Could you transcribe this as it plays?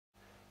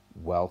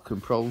Welcome,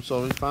 problem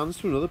solving fans,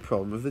 to another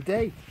problem of the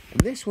day.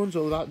 And this one's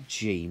all about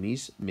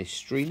Jamie's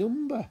mystery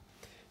number.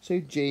 So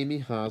Jamie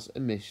has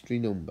a mystery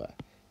number,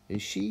 and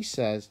she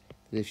says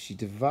that if she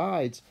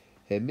divides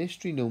her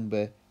mystery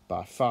number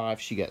by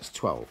 5, she gets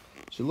 12.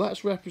 So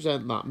let's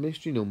represent that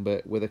mystery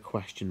number with a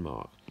question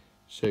mark.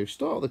 So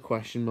start with a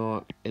question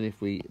mark, and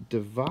if we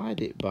divide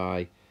it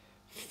by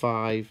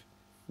 5,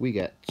 we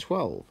get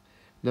 12.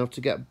 Now, to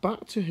get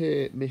back to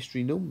her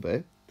mystery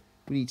number,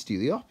 we need to do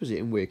the opposite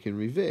and work in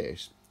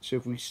reverse. So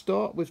if we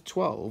start with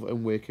 12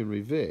 and work in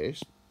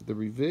reverse, the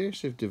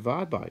reverse of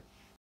divide by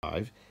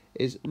 5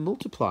 is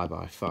multiply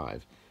by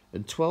 5.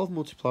 And 12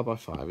 multiplied by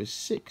 5 is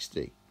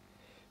 60.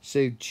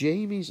 So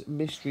Jamie's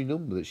mystery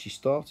number that she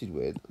started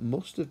with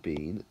must have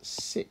been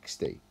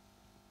 60.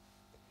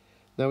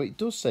 Now it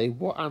does say,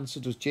 what answer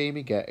does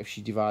Jamie get if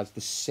she divides the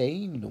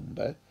same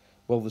number?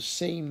 Well, the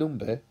same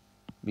number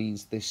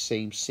means this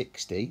same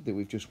 60 that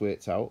we've just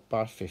worked out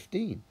by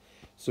 15.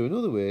 So in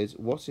other words,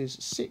 what is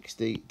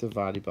 60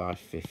 divided by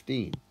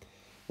 15?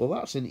 Well,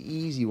 that's an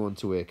easy one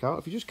to work out.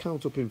 If you just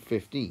count up in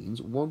 15s,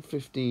 one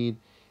 15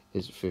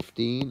 is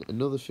 15,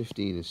 another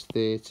 15 is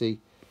 30,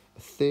 a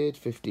third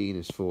 15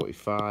 is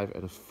 45,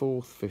 and a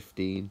fourth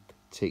 15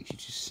 takes you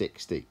to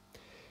 60.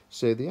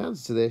 So the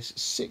answer to this,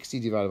 60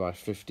 divided by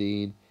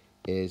 15,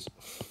 is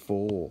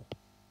 4.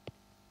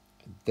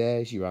 And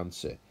there's your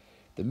answer.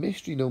 The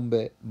mystery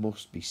number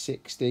must be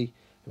 60.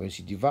 And when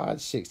she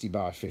divides 60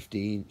 by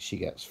 15, she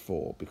gets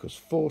 4, because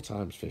 4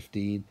 times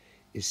 15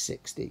 is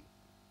 60.